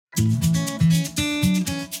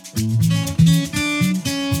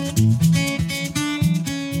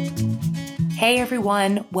Hey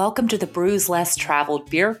everyone, welcome to the Brews Less Traveled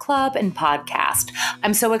Beer Club and podcast.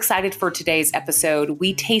 I'm so excited for today's episode.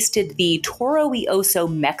 We tasted the Toro y Oso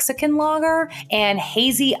Mexican Lager and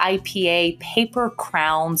Hazy IPA Paper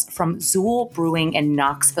Crowns from Zool Brewing in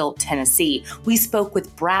Knoxville, Tennessee. We spoke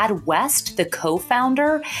with Brad West, the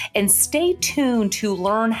co-founder, and stay tuned to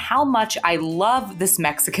learn how much I love this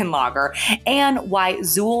Mexican lager and why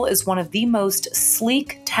Zool is one of the most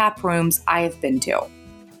sleek tap rooms I have been to.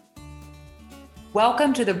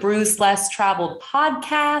 Welcome to the Brews Less Traveled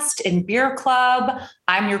podcast and beer club.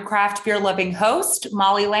 I'm your craft beer loving host,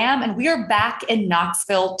 Molly Lamb, and we are back in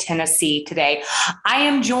Knoxville, Tennessee today. I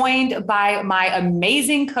am joined by my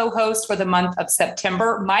amazing co-host for the month of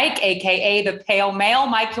September, Mike, aka the Pale Male.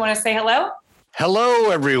 Mike, you want to say hello?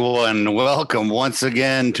 Hello, everyone. Welcome once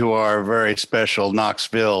again to our very special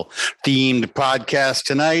Knoxville themed podcast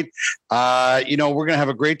tonight. We're going to have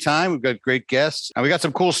a great time. We've got great guests and we got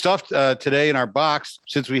some cool stuff today in our box.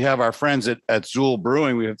 Since we have our friends at Zool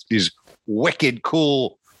Brewing, we have these wicked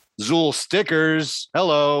cool Zool stickers.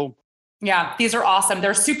 Hello. Yeah, these are awesome.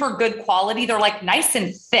 They're super good quality. They're like nice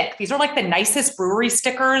and thick. These are like the nicest brewery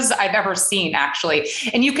stickers I've ever seen, actually.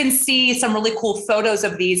 And you can see some really cool photos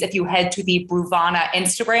of these if you head to the Bruvana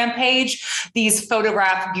Instagram page. These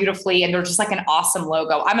photograph beautifully, and they're just like an awesome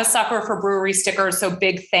logo. I'm a sucker for brewery stickers, so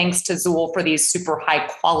big thanks to Zool for these super high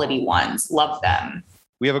quality ones. Love them.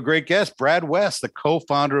 We have a great guest, Brad West, the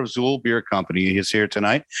co-founder of Zool Beer Company. He's here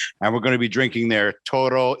tonight, and we're going to be drinking their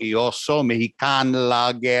Toro y Oso Mexican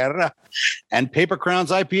Lager and Paper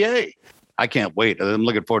Crowns IPA. I can't wait. I'm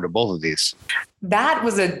looking forward to both of these. That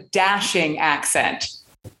was a dashing accent.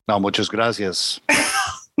 No, muchas gracias.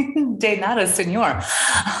 De nada, senor.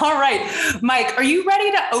 All right, Mike, are you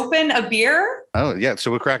ready to open a beer? Oh, yeah.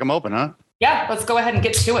 So we'll crack them open, huh? Yeah, let's go ahead and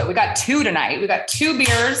get to it. We got two tonight. We got two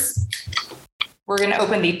beers. We're going to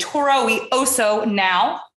open the Toro y Oso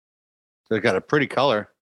now. They've got a pretty color.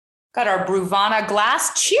 Got our Bruvana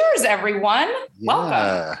glass. Cheers, everyone. Yeah.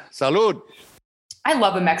 Welcome. Salud. I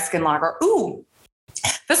love a Mexican lager. Ooh,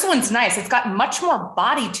 this one's nice. It's got much more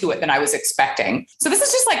body to it than I was expecting. So this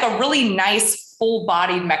is just like a really nice,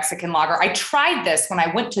 full-bodied Mexican lager. I tried this when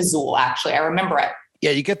I went to Zool, actually. I remember it.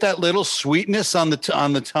 Yeah, you get that little sweetness on the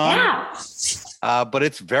tongue. Yeah. But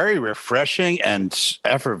it's very refreshing and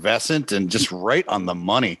effervescent and just right on the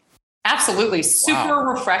money. Absolutely. Super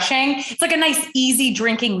refreshing. It's like a nice, easy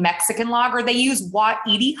drinking Mexican lager. They use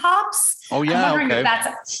Wah-Iti hops. Oh, yeah. I'm wondering if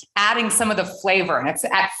that's adding some of the flavor. And it's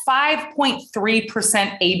at 5.3%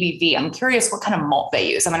 ABV. I'm curious what kind of malt they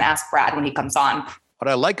use. I'm going to ask Brad when he comes on. What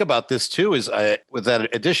I like about this, too, is with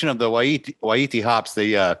that addition of the Wah-Iti hops,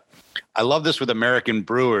 I love this with American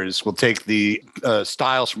brewers. We'll take the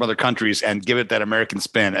styles from other countries and give it that American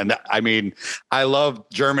spin. And I mean, I love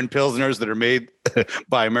German Pilsners that are made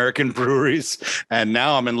by American breweries. And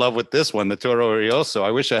now I'm in love with this one, the Toro y Oso.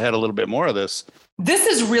 I wish I had a little bit more of this. This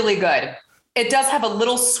is really good. It does have a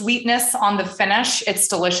little sweetness on the finish. It's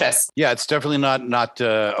delicious. Yeah, it's definitely not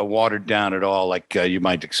a watered down at all, like you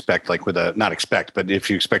might expect, like with but if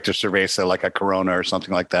you expect a cerveza like a Corona or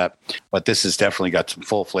something like that. But this has definitely got some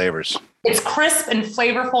full flavors. It's crisp and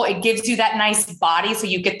flavorful. It gives you that nice body, so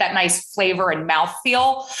you get that nice flavor and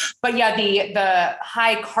mouthfeel. But yeah, the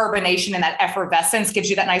high carbonation and that effervescence gives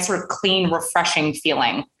you that nice sort of clean, refreshing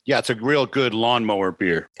feeling. Yeah, it's a real good lawnmower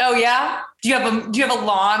beer. Oh yeah? Do you have a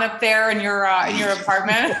lawn up there in your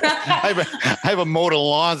apartment? I have a mowed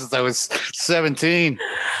lawn since I was 17.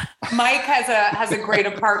 Mike has a great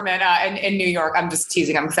apartment in New York. I'm just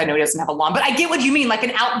teasing him because I know he doesn't have a lawn, but I get what you mean, like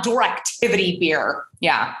an outdoor activity beer.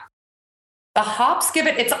 Yeah. The hops give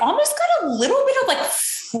it's almost got a little bit of like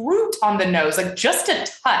fruit on the nose, like just a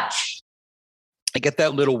touch. I get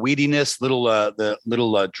that little weediness, the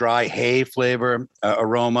little dry hay flavor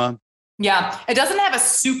aroma. Yeah, it doesn't have a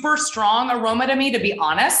super strong aroma to me, to be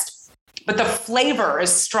honest, but the flavor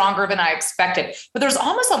is stronger than I expected. But there's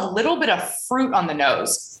almost a little bit of fruit on the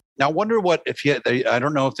nose. Now, I wonder I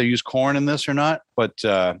don't know if they use corn in this or not, but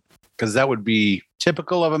because that would be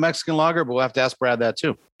typical of a Mexican lager, but we'll have to ask Brad that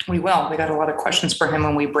too. We will. We got a lot of questions for him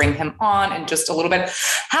when we bring him on in just a little bit.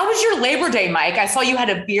 How was your Labor Day, Mike? I saw you had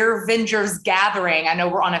a Beer Vengers gathering. I know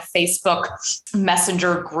we're on a Facebook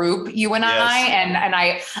Messenger group, you and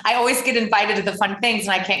yes. I always get invited to the fun things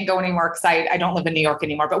and I can't go anymore because I don't live in New York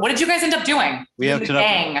anymore. But what did you guys end up doing?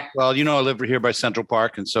 Well, I live here by Central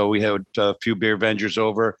Park. And so we had a few Beer Vengers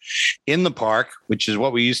over in the park, which is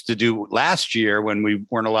what we used to do last year when we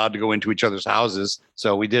weren't allowed to go into each other's houses. was.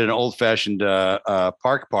 So we did an old fashioned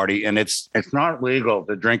park party, and it's not legal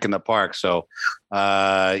to drink in the park. So,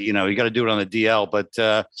 you got to do it on the DL, but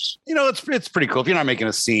it's pretty cool. If you're not making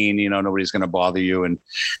a scene, nobody's going to bother you.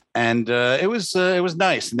 And it was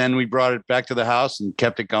nice. And then we brought it back to the house and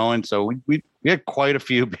kept it going. So we had quite a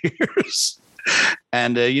few beers.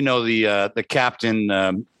 And the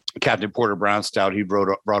Captain Porter Brown Stout, he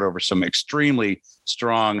brought over some extremely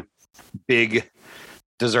strong, big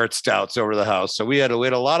dessert stouts over the house. So we had a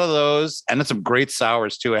lot of those, and then some great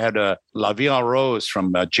sours too. I had a La Vie en Rose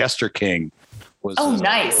from Jester King.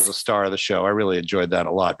 Nice. Was a star of the show. I really enjoyed that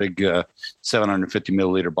a lot. Big 750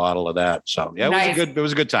 milliliter bottle of that. So yeah, it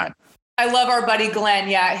was a good time. I love our buddy Glenn.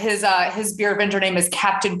 Yeah, his beer vendor name is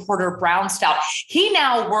Captain Porter Brown Stout. He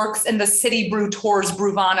now works in the City Brew Tours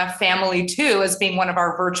Bruvana family too, as being one of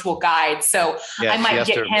our virtual guides. So yes, I might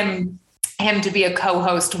get him to be a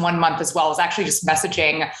co-host 1 month as well. I was actually just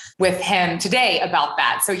messaging with him today about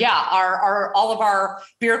that. So yeah, all of our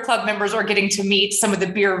beer club members are getting to meet some of the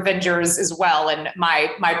beer vendors as well, and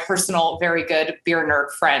my personal very good beer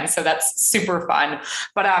nerd friend. So that's super fun.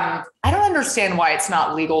 But I don't understand why it's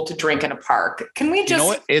not legal to drink in a park. Can we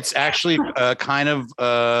just? It's actually kind of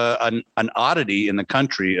an oddity in the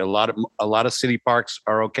country. A lot of city parks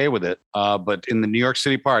are okay with it, but in the New York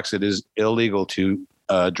City parks, it is illegal to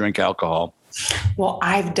drink alcohol. Well,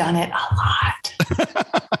 I've done it a lot.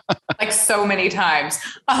 Like so many times.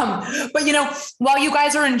 But while you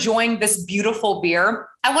guys are enjoying this beautiful beer,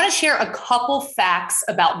 I want to share a couple facts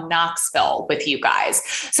about Knoxville with you guys.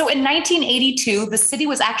 So in 1982, the city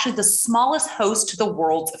was actually the smallest host to the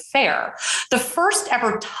World's Fair. The first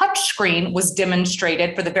ever touchscreen was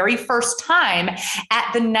demonstrated for the very first time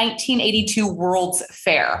at the 1982 World's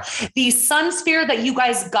Fair. The Sunsphere that you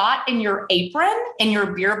guys got in your apron, in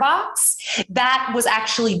your beer box, that was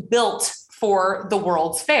actually built for the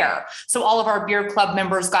World's Fair. So all of our beer club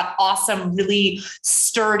members got awesome, really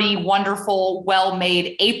sturdy, wonderful,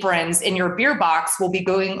 well-made aprons in your beer box. We'll be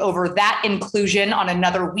going over that inclusion on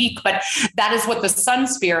another week, but that is what the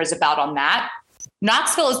Sunsphere is about on that.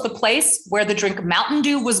 Knoxville is the place where the drink Mountain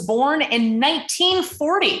Dew was born in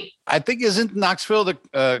 1940. I think, isn't Knoxville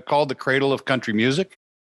called the cradle of country music?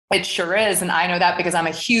 It sure is. And I know that because I'm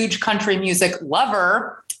a huge country music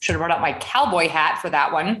lover. Should have brought out my cowboy hat for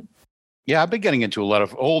that one. Yeah, I've been getting into a lot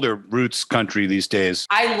of older roots country these days.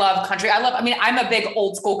 I love country. I'm a big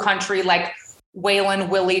old school country, like Waylon,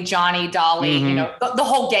 Willie, Johnny, Dolly, the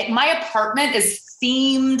whole gang. My apartment is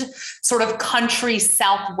themed sort of country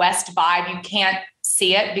Southwest vibe. You can't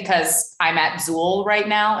see it because I'm at Zool right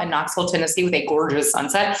now in Knoxville, Tennessee, with a gorgeous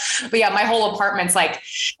sunset. But yeah, my whole apartment's like,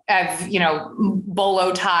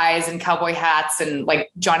 bolo ties and cowboy hats and like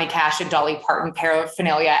Johnny Cash and Dolly Parton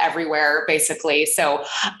paraphernalia everywhere, basically. So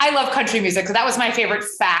I love country music. So that was my favorite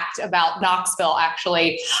fact about Knoxville,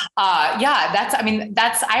 actually. I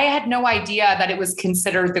had no idea that it was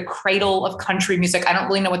considered the cradle of country music. I don't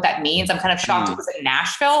really know what that means. I'm kind of shocked it was in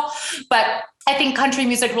Nashville, but I think country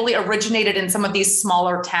music really originated in some of these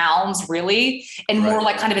smaller towns, really, and more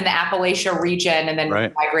like kind of in the Appalachia region, and then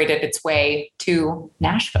migrated its way to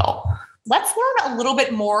Nashville. Let's learn a little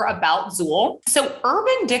bit more about Zool. So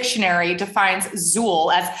Urban Dictionary defines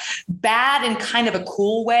Zool as bad in kind of a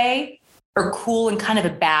cool way, or cool in kind of a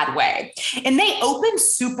bad way. And they opened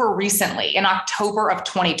super recently in October of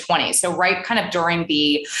 2020. So right kind of during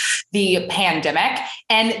the pandemic,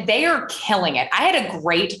 and they are killing it. I had a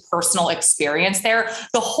great personal experience there.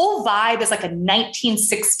 The whole vibe is like a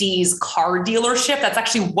 1960s car dealership. That's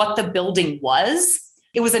actually what the building was.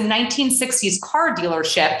 It was a 1960s car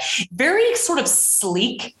dealership, very sort of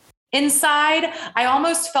sleek inside. I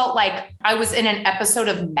almost felt like I was in an episode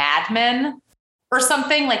of Mad Men or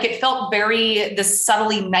something. Like it felt very this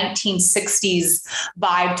subtly 1960s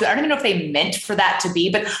vibe to it. I don't even know if they meant for that to be,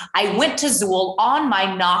 but I went to Zool on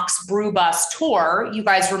my Knox Brew Bus tour. You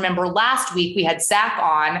guys remember last week we had Zach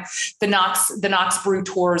on, the Knox Brew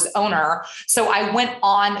Tours owner. So I went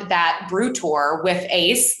on that brew tour with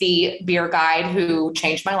Ace, the beer guide who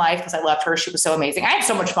changed my life because I loved her. She was so amazing. I had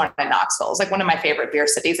so much fun in Knoxville. It was like one of my favorite beer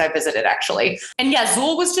cities I visited, actually. And yeah,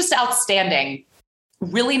 Zool was just outstanding.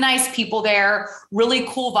 Really nice people there, really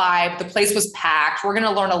cool vibe. The place was packed. We're going to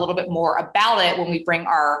learn a little bit more about it when we bring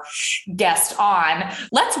our guest on.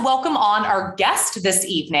 Let's welcome on our guest this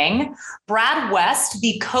evening, Brad West,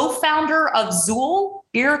 the co-founder of Zool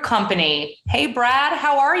Beer Company. Hey, Brad,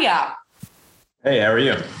 how are you? Hey, how are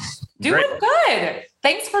you? Doing good.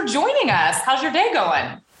 Thanks for joining us. How's your day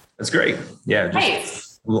going? That's great. Yeah,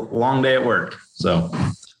 just long day at work. So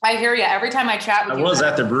I hear you. Every time I chat with you. I was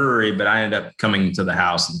at the brewery, but I ended up coming to the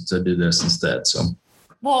house to do this instead. So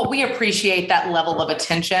Well, we appreciate that level of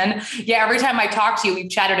attention. Yeah, every time I talk to you, we've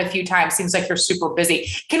chatted a few times. Seems like you're super busy.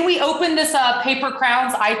 Can we open this Paper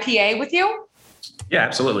Crowns IPA with you? Yeah,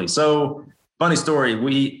 absolutely. So funny story.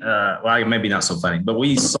 We, maybe not so funny, but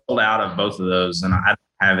we sold out of both of those and I don't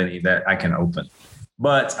have any that I can open.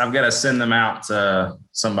 But I've got to send them out to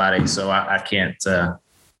somebody, so I can't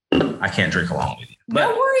drink along with you. But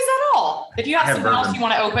no worries at all. If you have something else you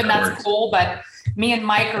want to open, that's cool. But me and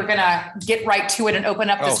Mike are gonna get right to it and open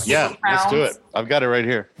up this. Let's do it. I've got it right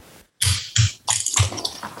here.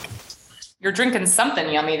 You're drinking something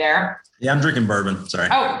yummy there. Yeah, I'm drinking bourbon. Sorry.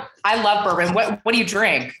 Oh, I love bourbon. What do you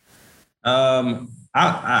drink? I'm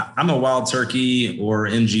a Wild Turkey or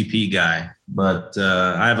MGP guy, but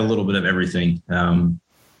I have a little bit of everything.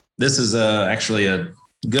 This is actually a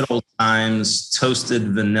good old times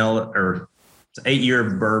toasted vanilla or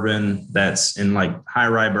 8-year bourbon that's in like high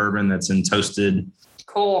rye bourbon that's in toasted.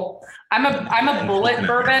 Cool. I'm a bullet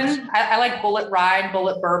bourbon. I like bullet rye and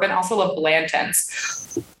bullet bourbon. I also love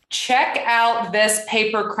Blanton's. Check out this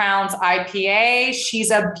Paper Crowns IPA. She's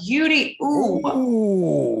a beauty.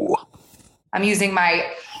 Ooh. I'm using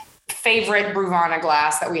my favorite Bruvana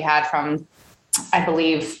glass that we had from, I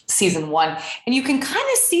believe, season 1. And you can kind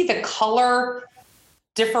of see the color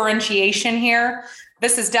differentiation here.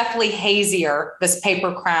 This is definitely hazier, this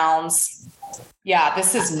Paper Crowns. Yeah,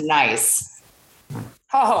 this is nice.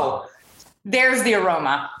 Oh, there's the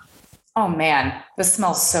aroma. Oh man, this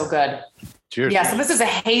smells so good. Cheers. Yeah, so this is a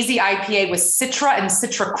hazy IPA with Citra and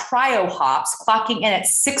Citra Cryo hops, clocking in at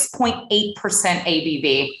 6.8%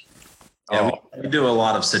 ABV. Yeah, we do a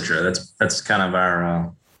lot of Citra. That's kind of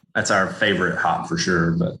our favorite hop for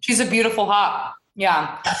sure. But she's a beautiful hop.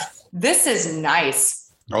 Yeah, this is nice.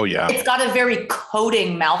 Oh yeah, it's got a very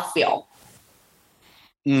coating mouthfeel.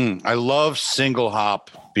 I love single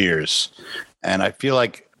hop beers, and I feel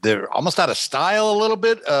like they're almost out of style a little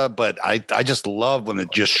bit. But I just love when they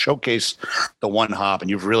just showcase the one hop, and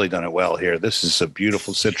you've really done it well here. This is a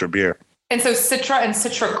beautiful Citra beer. And so Citra and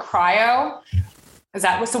Citra Cryo. Is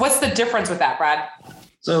that so? What's the difference with that, Brad?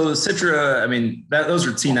 So Citra, I mean, those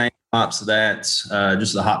are T90 hops. That's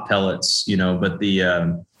just the hop pellets, But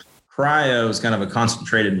the Cryo is kind of a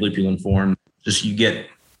concentrated lupulin form. Just you get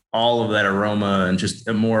all of that aroma and just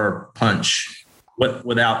a more punch,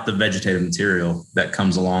 without the vegetative material that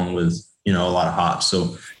comes along with a lot of hops.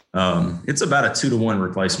 So it's about a 2-to-1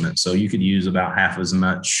 replacement. So you could use about half as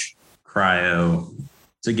much Cryo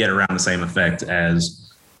to get around the same effect as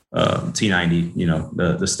T90,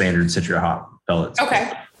 the standard Citra hop pellets.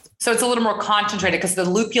 Okay. So it's a little more concentrated because the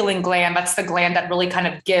lupulin gland, that's the gland that really kind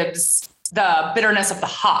of gives the bitterness of the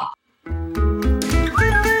hop.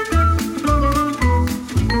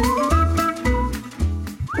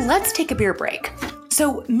 Let's take a beer break.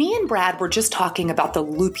 So me and Brad were just talking about the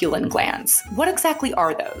lupulin glands. What exactly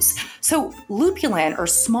are those? So lupulin are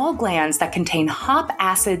small glands that contain hop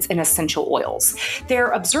acids and essential oils.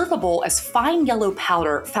 They're observable as fine yellow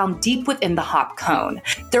powder found deep within the hop cone.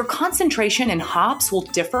 Their concentration in hops will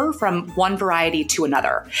differ from one variety to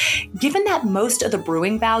another. Given that most of the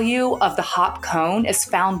brewing value of the hop cone is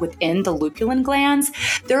found within the lupulin glands,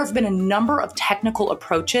 there have been a number of technical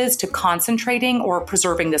approaches to concentrating or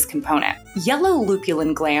preserving this component. Yellow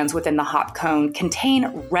lupulin glands within the hop cone contain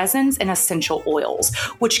resins and essential oils,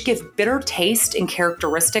 which give bitter taste and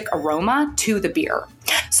characteristic aroma to the beer.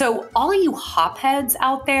 So all you hop heads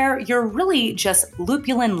out there, you're really just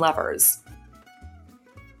lupulin lovers.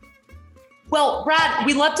 Well, Brad,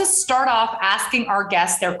 we love to start off asking our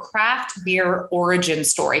guests their craft beer origin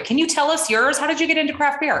story. Can you tell us yours? How did you get into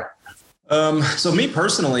craft beer? So me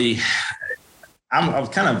personally, I'm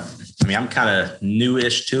kind of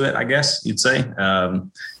newish to it, I guess you'd say.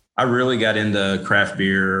 I really got into craft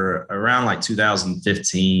beer around like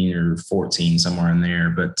 2015 or 14, somewhere in there.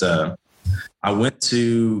 But a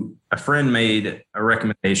friend made a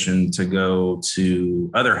recommendation to go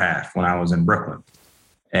to Other Half when I was in Brooklyn.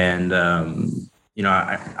 And,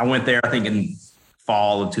 I went there, I think in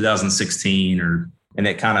fall of 2016 and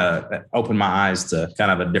it kind of opened my eyes to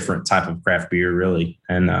kind of a different type of craft beer, really.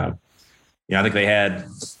 And, I think they had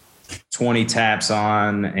 20 taps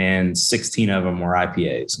on and 16 of them were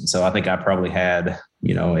IPAs. And so I think I probably had,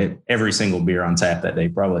 every single beer on tap that day,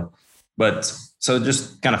 probably. But so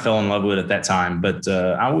just kind of fell in love with it at that time. But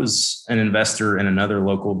I was an investor in another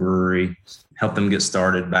local brewery, helped them get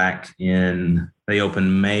started back they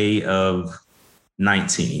opened May of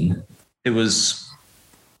 19. It was,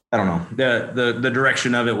 I don't know, the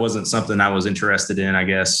direction of it wasn't something I was interested in, I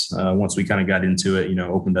guess. Once we kind of got into it,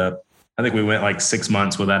 opened up. I think we went like 6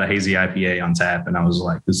 months without a hazy IPA on tap. And I was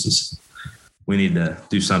like, we need to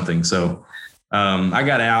do something. So I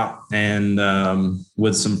got out and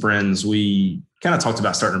with some friends, we kind of talked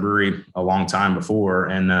about starting a brewery a long time before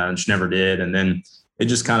and just never did. And then it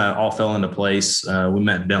just kind of all fell into place. We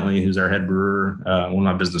met Bentley, who's our head brewer, one of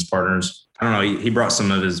my business partners. I don't know, he brought some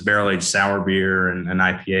of his barrel-aged sour beer and an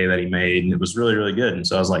IPA that he made, and it was really, really good. And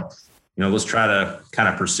so I was like, let's try to kind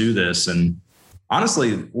of pursue this. And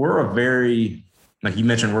honestly, like you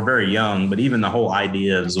mentioned, we're very young, but even the whole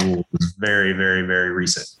idea of Zool was very, very, very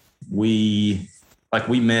recent. We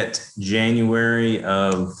met January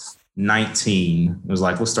of 19. It was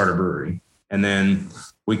like, let's start a brewery. And then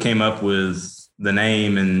we came up with the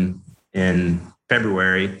name in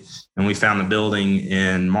February, and we found the building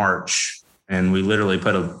in March, and we literally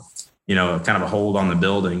put a kind of a hold on the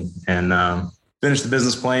building and finished the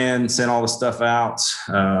business plan, sent all the stuff out.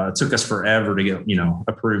 It took us forever to get,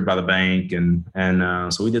 approved by the bank. And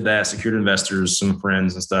so we did that, secured investors, some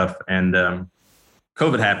friends and stuff. And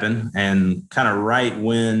COVID happened, and kind of right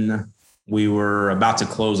when we were about to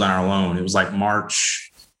close on our loan, it was like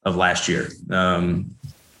March of last year,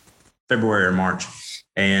 February or March.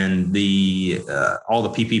 And all the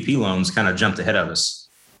PPP loans kind of jumped ahead of us.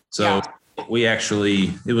 So we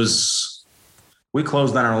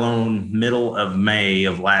closed on our loan middle of May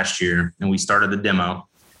of last year, and we started the demo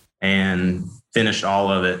and finished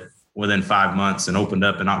all of it within 5 months and opened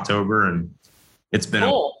up in October. And it's been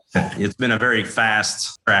a very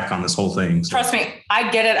fast track on this whole thing. So. Trust me, I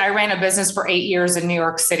get it. I ran a business for 8 years in New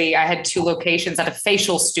York City. I had 2 locations at a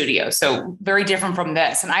facial studio, so very different from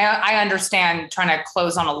this. And I understand trying to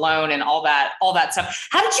close on a loan and all that stuff.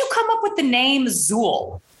 How did you come up with the name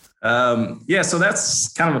Zool? So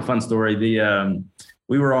that's kind of a fun story.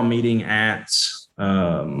 We were all meeting at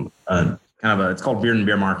it's called Beer and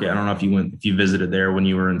Beer Market. I don't know if you visited there when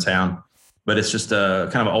you were in town, but it's just a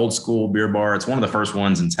kind of an old school beer bar. It's one of the first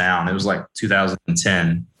ones in town. It was like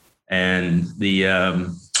 2010, and we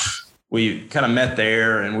kind of met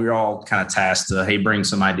there, and we were all kind of tasked to, hey, bring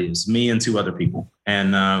some ideas. Me and 2 other people,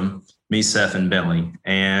 and me, Seth, and Bentley,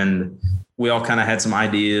 and we all kind of had some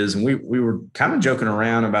ideas, and we were kind of joking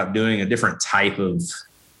around about doing a different type of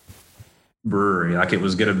brewery. Like it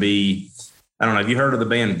was going to be, I don't know. Have you heard of the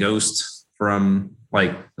band Ghost from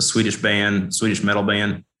like a Swedish metal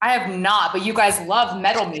band? I have not, but you guys love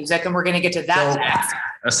metal music, and we're going to get to that next.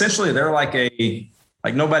 Essentially, they're like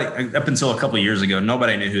nobody up until a couple of years ago,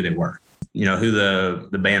 nobody knew who they were, who the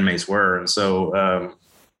bandmates were. And so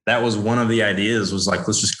that was one of the ideas, was like,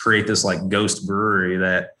 let's just create this like ghost brewery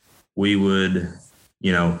that we would,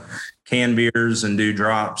 can beers and do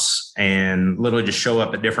drops and literally just show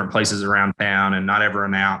up at different places around town and not ever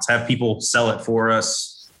announce, have people sell it for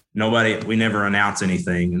us. We never announce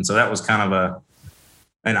anything. And so that was kind of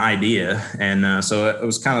an idea. And so it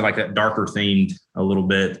was kind of like that darker themed a little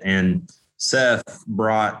bit. And Seth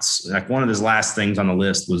brought, like, one of his last things on the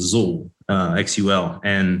list was Zool, XUL.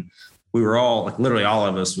 And we were all, like, literally all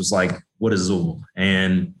of us was like, what is Zool?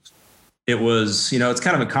 And it was, it's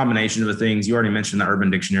kind of a combination of the things. You already mentioned the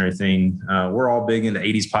Urban Dictionary thing. We're all big into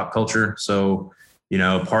 80s pop culture. So,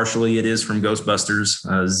 partially it is from Ghostbusters.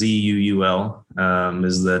 ZUUL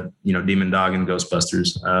is the, demon dog in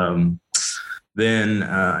Ghostbusters. Then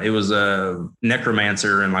it was a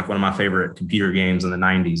necromancer in like one of my favorite computer games in the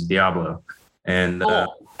 90s, Diablo. And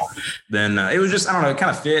then it was just, I don't know, it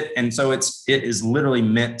kind of fit. And so it is literally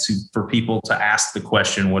meant for people to ask the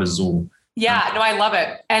question, what is Zool? Yeah, no, I love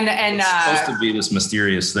it. And it's supposed to be this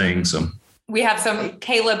mysterious thing. So we have some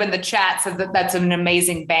Caleb in the chat says that's an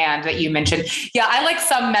amazing band that you mentioned. Yeah, I like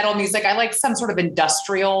some metal music. I like some sort of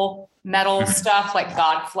industrial metal stuff like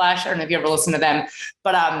Godflesh. I don't know if you ever listen to them,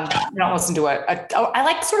 but I don't listen to I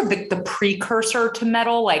like sort of the precursor to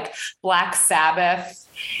metal, like Black Sabbath,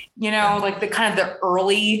 like the kind of the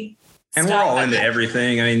early and stuff. We're all into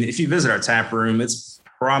everything. I mean, if you visit our tap room, it's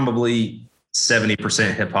probably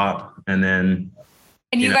 70% hip hop. And then,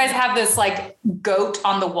 you guys have this like goat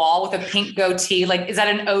on the wall with a pink goatee. Like, is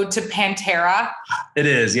that an ode to Pantera? It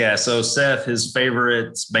is. Yeah. So Seth, his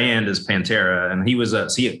favorite band is Pantera. And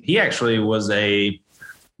he actually was a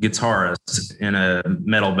guitarist in a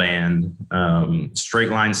metal band, Straight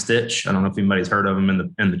Line Stitch. I don't know if anybody's heard of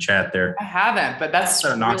them in the chat there. I haven't, but that's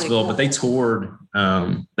really Knoxville, cool. But they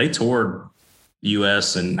toured the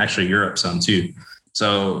US and actually Europe some too.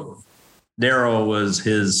 So Daryl was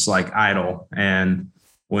his like idol, and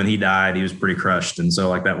when he died, he was pretty crushed. And so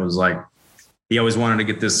like that was like, he always wanted to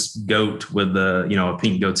get this goat with the a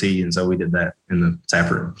pink goatee, and so we did that in the tap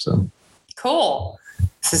room. So cool.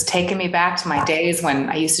 This is taking me back to my days when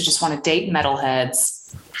I used to just want to date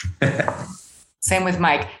metalheads. Same with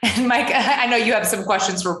Mike. And Mike, I know you have some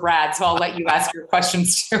questions for Brad, so I'll let you ask your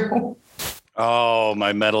questions too. Oh,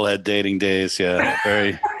 my metalhead dating days. Yeah,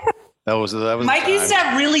 very. That was Mike used to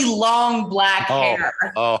have really long black hair.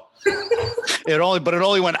 Oh, it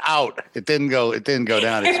only went out. It didn't go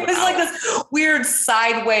down. It was like this weird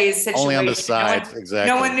sideways situation. Only on the sides,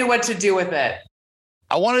 exactly. No one knew what to do with it.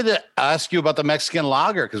 I wanted to ask you about the Mexican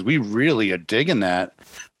lager because we really are digging that.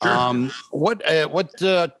 Sure.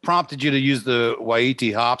 What prompted you to use the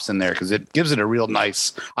Wai-iti hops in there? Because it gives it a real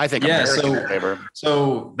nice, I think, American flavor.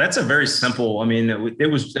 So that's a very simple. I mean,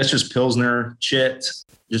 that's just Pilsner, chit,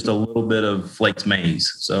 just a little bit of flaked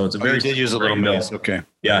maize. So it's a very. You did use a little maize. Okay.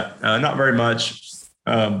 Yeah, not very much,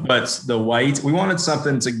 but the Wai-iti, we wanted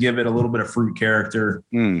something to give it a little bit of fruit character.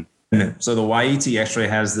 So the Wai-iti actually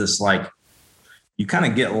has this you kind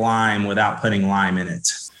of get lime without putting lime in it.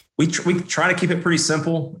 We try to keep it pretty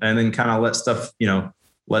simple and then kind of let stuff,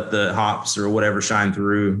 let the hops or whatever shine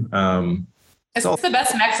through. It's the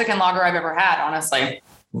best Mexican lager I've ever had, honestly.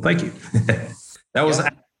 Well, thank you. That was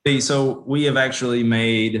so we have actually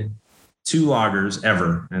made 2 lagers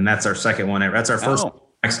ever, and that's our second one ever. That's our first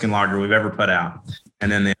Mexican lager we've ever put out.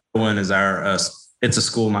 And then the other one is our it's a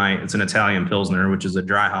school night. It's an Italian Pilsner, which is a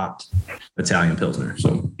dry hopped Italian Pilsner.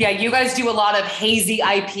 So yeah, you guys do a lot of hazy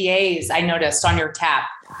IPAs, I noticed on your tap.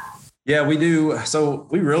 Yeah, we do. So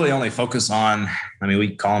we really only focus on,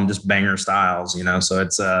 we call them just banger styles, so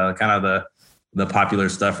it's kind of the popular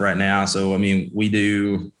stuff right now. So, we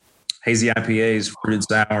do hazy IPAs, fruited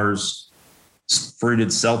sours, fruited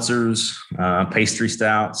seltzers, pastry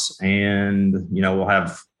stouts, and,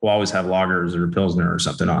 we'll always have lagers or Pilsner or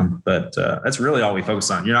something on, but that's really all we focus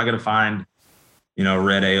on. You're not going to find,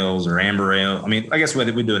 red ales or amber ale. I guess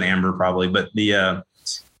we do an amber probably, but the,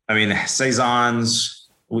 Saisons,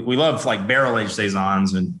 we love barrel aged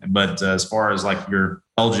Saisons, but as far as your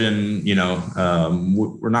Belgian,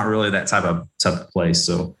 we're not really that type of place.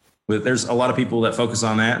 So there's a lot of people that focus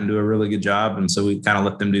on that and do a really good job. And so we kind of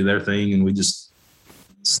let them do their thing and we just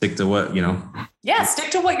stick to what, Yeah,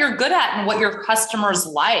 stick to what you're good at and what your customers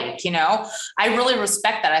like, I really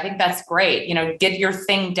respect that. I think that's great. Get your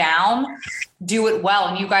thing down, do it well.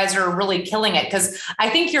 And you guys are really killing it because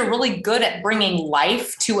I think you're really good at bringing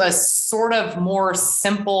life to a sort of more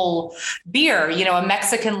simple beer. A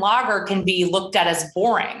Mexican lager can be looked at as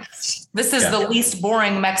boring. This is the least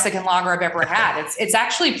boring Mexican lager I've ever had. It's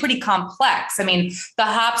actually pretty complex. The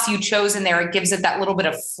hops you chose in there, it gives it that little bit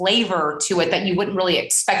of flavor to it that you wouldn't really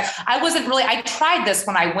expect. I tried this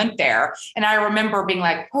when I went there and I remember being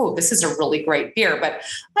like, oh, this is a really great beer. But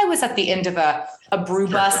I was at the end of a brew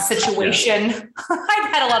bus situation.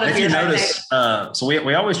 I've had a lot of beer. If you notice, so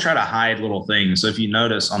we always try to hide little things. So if you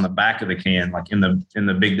notice on the back of the can, in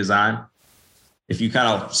the big design, if you kind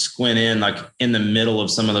of squint in, in the middle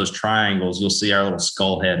of some of those triangles, you'll see our little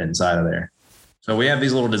skull head inside of there. So we have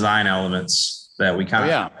these little design elements that we kind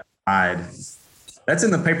of hide. That's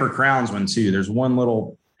in the Paper Crowns one too. There's one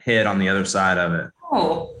little head on the other side of it.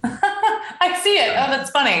 Oh, I see it. Oh, that's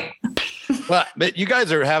funny. Well, but you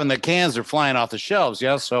guys are having the cans are flying off the shelves.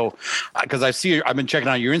 Yeah. So, because I've been checking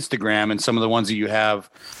out your Instagram and some of the ones that you have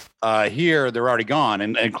here, they're already gone,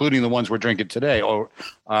 and including the ones we're drinking today, or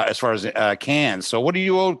as far as cans. So what do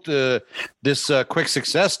you owe this quick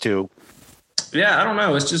success to? Yeah, I don't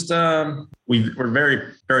know. It's just we're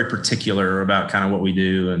very, very particular about kind of what we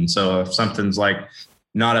do. And so if something's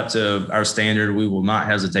not up to our standard, we will not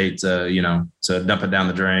hesitate to, to dump it down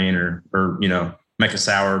the drain or make a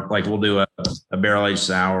sour. We'll do a barrel aged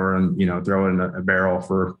sour and, throw it in a barrel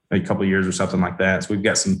for a couple of years or something like that. So we've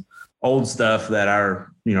got some old stuff that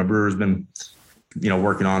our, brewer's been,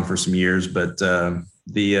 working on for some years, but I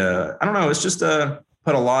don't know. It's just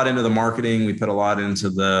put a lot into the marketing. We put a lot into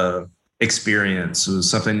the experience. It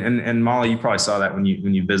was something, and Molly, you probably saw that when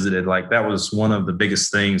you visited, that was one of the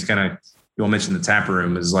biggest things. Kind of, you'll mention the tap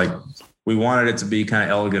room is we wanted it to be kind of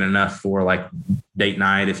elegant enough for date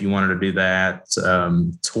night if you wanted to do that.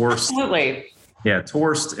 Torst. Absolutely. Yeah.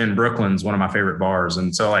 Torst in Brooklyn's one of my favorite bars.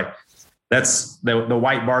 And so that's the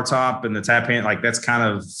white bar top and the tap hand, that's kind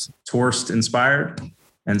of Torst inspired.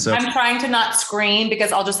 And so I'm trying to not scream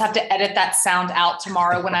because I'll just have to edit that sound out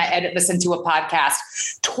tomorrow when I edit this into a podcast.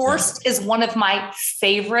 Torst is one of my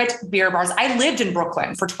favorite beer bars. I lived in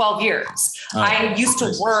Brooklyn for 12 years. I used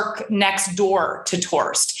to work next door to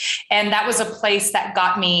Torst. And that was a place that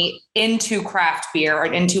got me into craft beer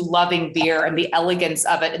and into loving beer and the elegance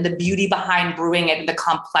of it and the beauty behind brewing it and the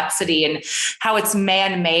complexity and how it's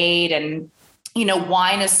man-made and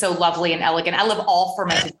wine is so lovely and elegant. I love all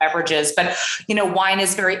fermented beverages, but, wine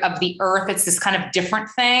is very of the earth. It's this kind of different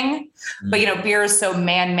thing. But, beer is so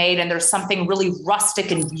man-made, and there's something really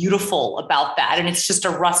rustic and beautiful about that. And it's just a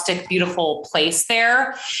rustic, beautiful place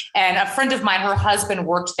there. And a friend of mine, her husband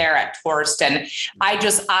worked there at Tourist, and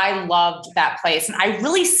I loved that place. And I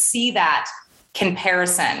really see that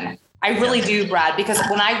comparison. I really do, Brad, because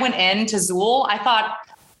when I went into Zool, I thought,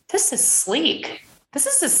 this is sleek. This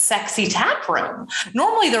is a sexy tap room.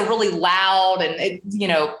 Normally they're really loud and,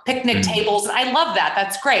 picnic tables. I love that.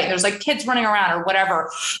 That's great. There's like kids running around or whatever,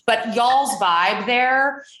 but y'all's vibe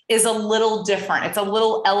there is a little different. It's a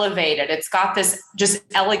little elevated. It's got this just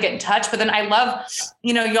elegant touch, but then I love,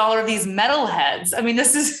 y'all are these metalheads. I mean,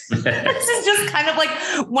 this is just kind of like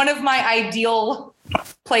one of my ideal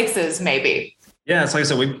places, maybe. Yeah, it's like I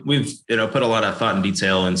said, we've put a lot of thought and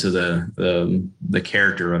detail into the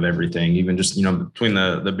character of everything, even just between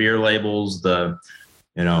the beer labels,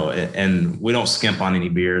 and we don't skimp on any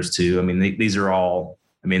beers too. I mean, these are all.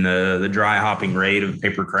 I mean, the dry hopping rate of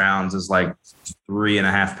Paper Crowns is like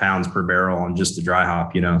 3.5 pounds per barrel on just the dry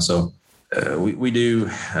hop. So we do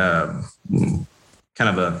kind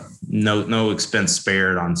of a no expense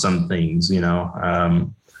spared on some things.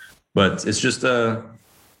 But it's just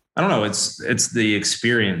I don't know. It's the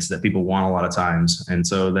experience that people want a lot of times. And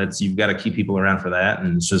so you've got to keep people around for that.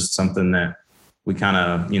 And it's just something that we kind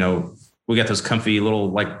of, we got those comfy little,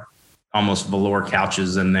 like almost velour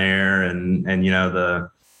couches in there. And we have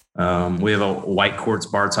a white quartz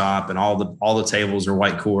bar top, and all the tables are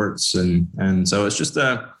white quartz. And so it's just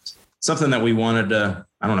something that we wanted to,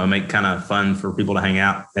 I don't know, make kind of fun for people to hang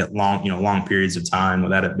out at long periods of time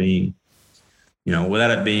without it being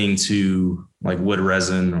too like wood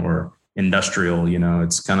resin or industrial.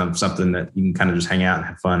 It's kind of something that you can kind of just hang out and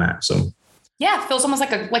have fun at. So yeah, it feels almost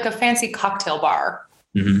like a fancy cocktail bar.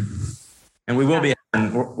 Mm-hmm. And we will be,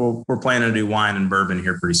 we're planning to do wine and bourbon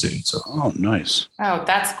here pretty soon. So nice. Oh,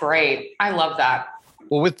 that's great. I love that.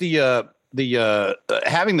 Well, with the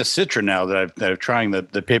having the Citra now that I'm trying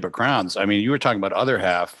the Paper Crowns, I mean, you were talking about other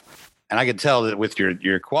half, and I could tell that with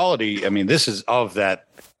your quality, I mean, this is of that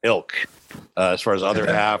ilk. As far as other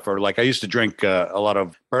half, or like I used to drink a lot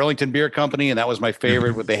of Burlington Beer Company, and that was my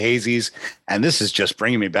favorite with the hazies. And this is just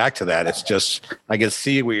bringing me back to that. It's just, I can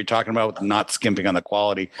see what you're talking about with not skimping on the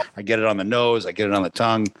quality. I get it on the nose. I get it on the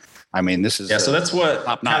tongue. I mean, this is so that's what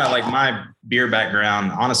kind of like my beer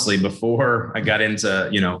background, honestly, before I got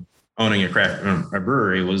into, owning a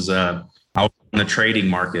brewery was, I was in the trading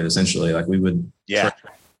market, essentially. Like we would,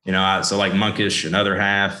 so like Monkish and Other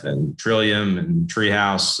Half and Trillium and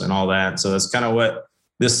Treehouse and all that. So that's kind of what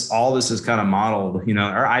this is kind of modeled.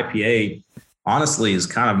 Our IPA honestly is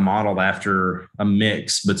kind of modeled after a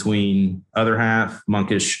mix between Other Half,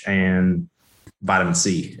 Monkish, and Vitamin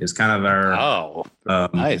C is kind of our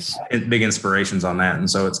nice big inspirations on that. And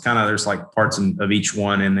so it's kind of, there's like parts of each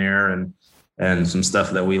one in there and some stuff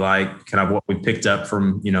that we like, kind of what we picked up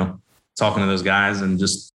from, talking to those guys, and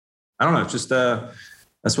just, I don't know, just,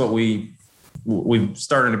 that's what we've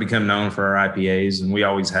started to become known for our IPAs, and we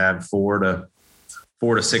always have 4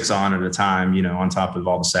 to 6 on at a time, on top of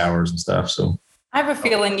all the sours and stuff. So I have a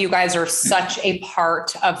feeling you guys are such a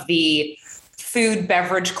part of the food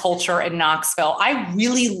beverage culture in Knoxville. I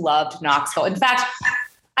really loved Knoxville. In fact,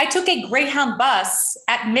 I took a Greyhound bus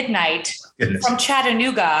at midnight from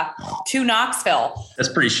Chattanooga to Knoxville.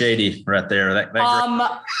 That's pretty shady right there. That pretty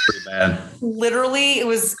bad. Literally, it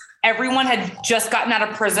was. Everyone had just gotten out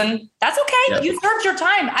of prison. That's okay. Yep. You served your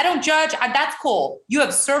time. I don't judge. That's cool. You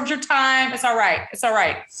have served your time. It's all right.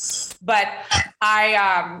 But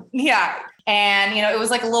and it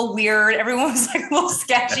was like a little weird. Everyone was like a little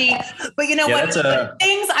sketchy. But what?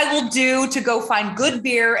 Things I will do to go find good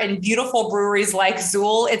beer and beautiful breweries like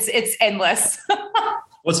Zool. It's endless.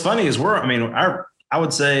 What's funny is I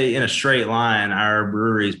would say in a straight line, our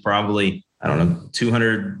brewery is probably, I don't know,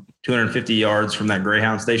 250 yards from that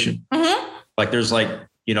Greyhound station. Mm-hmm. Like there's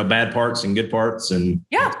bad parts and good parts. And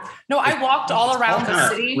I walked all around the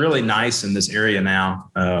city. Really nice in this area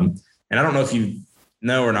now. And I don't know if you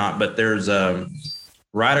know or not, but there's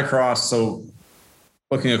right across. So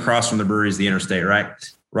looking across from the brewery is the interstate, right?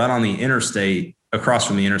 Right on the interstate, across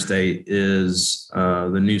from the interstate is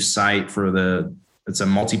the new site for it's a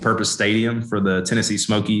multi-purpose stadium for the Tennessee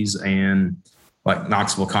Smokies and like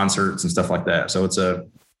Knoxville concerts and stuff like that. So it's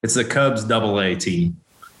the Cubs AA team.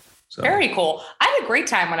 So. Very cool. I had a great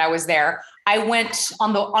time when I was there. I went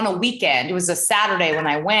on a weekend. It was a Saturday when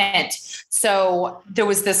I went. So there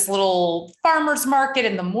was this little farmer's market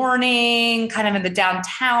in the morning, kind of in the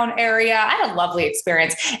downtown area. I had a lovely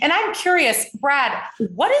experience. And I'm curious, Brad,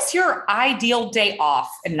 what is your ideal day off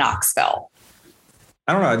in Knoxville?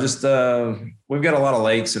 I don't know. Just we've got a lot of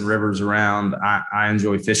lakes and rivers around. I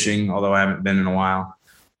enjoy fishing, although I haven't been in a while.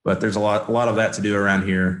 But there's a lot of that to do around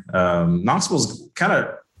here. Knoxville's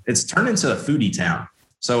it's turned into a foodie town.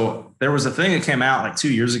 So there was a thing that came out like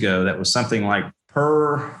 2 years ago that was something like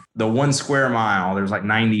per the 1 square mile, there's like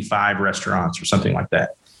 95 restaurants or something like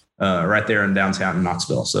that right there in downtown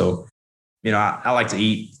Knoxville. So, I like to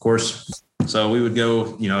eat, of course. So we would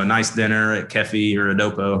go, a nice dinner at Kefi or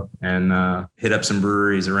Adopo and hit up some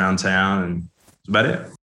breweries around town, and that's about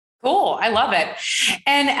it. Cool. I love it.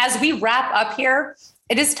 And as we wrap up here,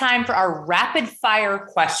 it is time for our rapid fire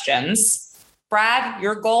questions. Brad,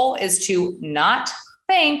 your goal is to not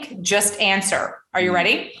think, just answer. Are you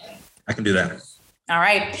ready? I can do that. All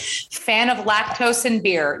right. Fan of lactose in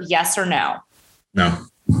beer, yes or no? No.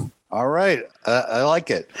 All right. I like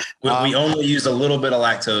it. We only use a little bit of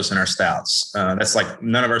lactose in our stouts. That's like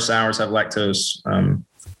none of our sours have lactose.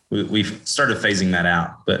 We've started phasing that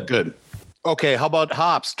out, but good. Okay. How about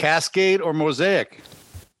hops, Cascade or Mosaic?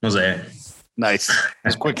 Mosaic. Nice.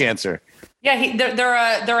 That's a quick answer. Yeah,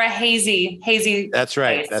 they're a hazy. That's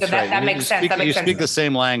right. Taste. That's so right. That makes sense. You speak the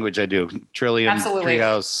same language I do. Trillium, Absolutely.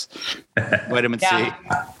 Treehouse, vitamin C.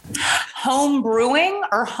 Home brewing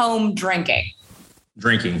or home drinking?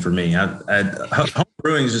 Drinking for me. Home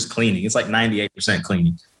brewing is just cleaning. It's like 98%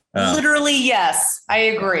 cleaning. Literally, yes. I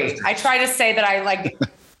agree. I try to say that I like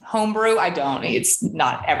home brew. I don't. It's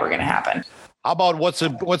not ever going to happen. How about what's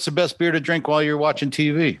the best beer to drink while you're watching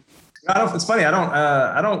TV? It's funny.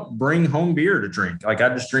 I don't bring home beer to drink. Like I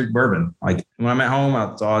just drink bourbon. Like when I'm at home,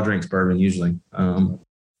 that's all I drink is bourbon usually.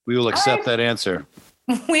 We will accept that answer.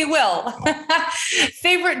 We will.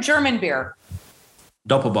 Favorite German beer?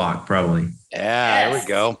 Doppelbock, probably. Yeah, There we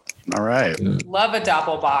go. All right. Love a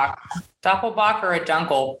Doppelbock. Doppelbock or a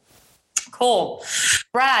Dunkel. Cool.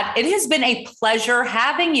 Brad, it has been a pleasure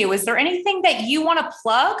having you. Is there anything that you want to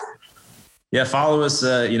plug? Yeah, follow us,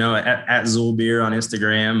 at Zool Beer on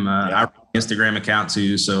Instagram. Our Instagram account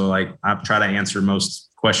too. So I try to answer most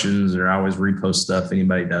questions, or I always repost stuff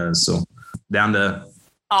anybody does. So down to.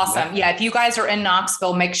 Awesome. Yeah. If you guys are in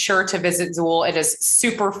Knoxville, make sure to visit Zool. It is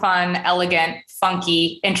super fun, elegant,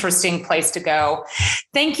 funky, interesting place to go.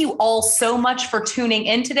 Thank you all so much for tuning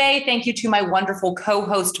in today. Thank you to my wonderful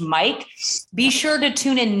co-host, Mike. Be sure to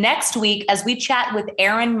tune in next week as we chat with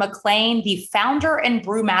Aaron McLean, the founder and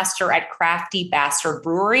brewmaster at Crafty Bastard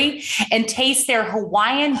Brewery, and taste their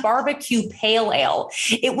Hawaiian barbecue pale ale.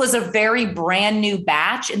 It was a very brand new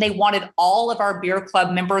batch, and they wanted all of our beer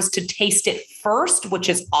club members to taste it first, which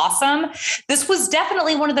is awesome. This was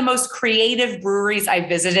definitely one of the most creative breweries I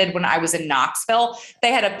visited when I was in Knoxville.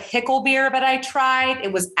 They had a pickle beer that I tried.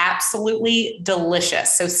 It was absolutely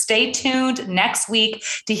delicious. So stay tuned next week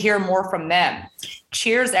to hear more from them.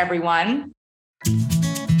 Cheers, everyone.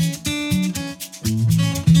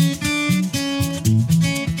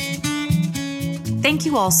 Thank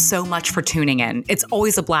you all so much for tuning in. It's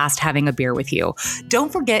always a blast having a beer with you.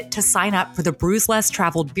 Don't forget to sign up for the Brews Less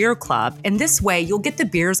Traveled Beer Club, and this way you'll get the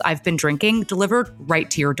beers I've been drinking delivered right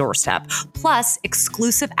to your doorstep, plus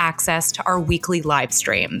exclusive access to our weekly live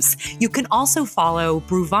streams. You can also follow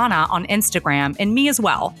Brewvana on Instagram and me as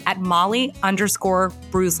well at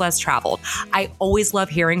Molly_Brews Less Traveled. I always love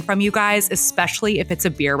hearing from you guys, especially if it's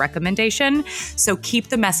a beer recommendation. So keep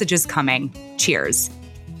the messages coming. Cheers.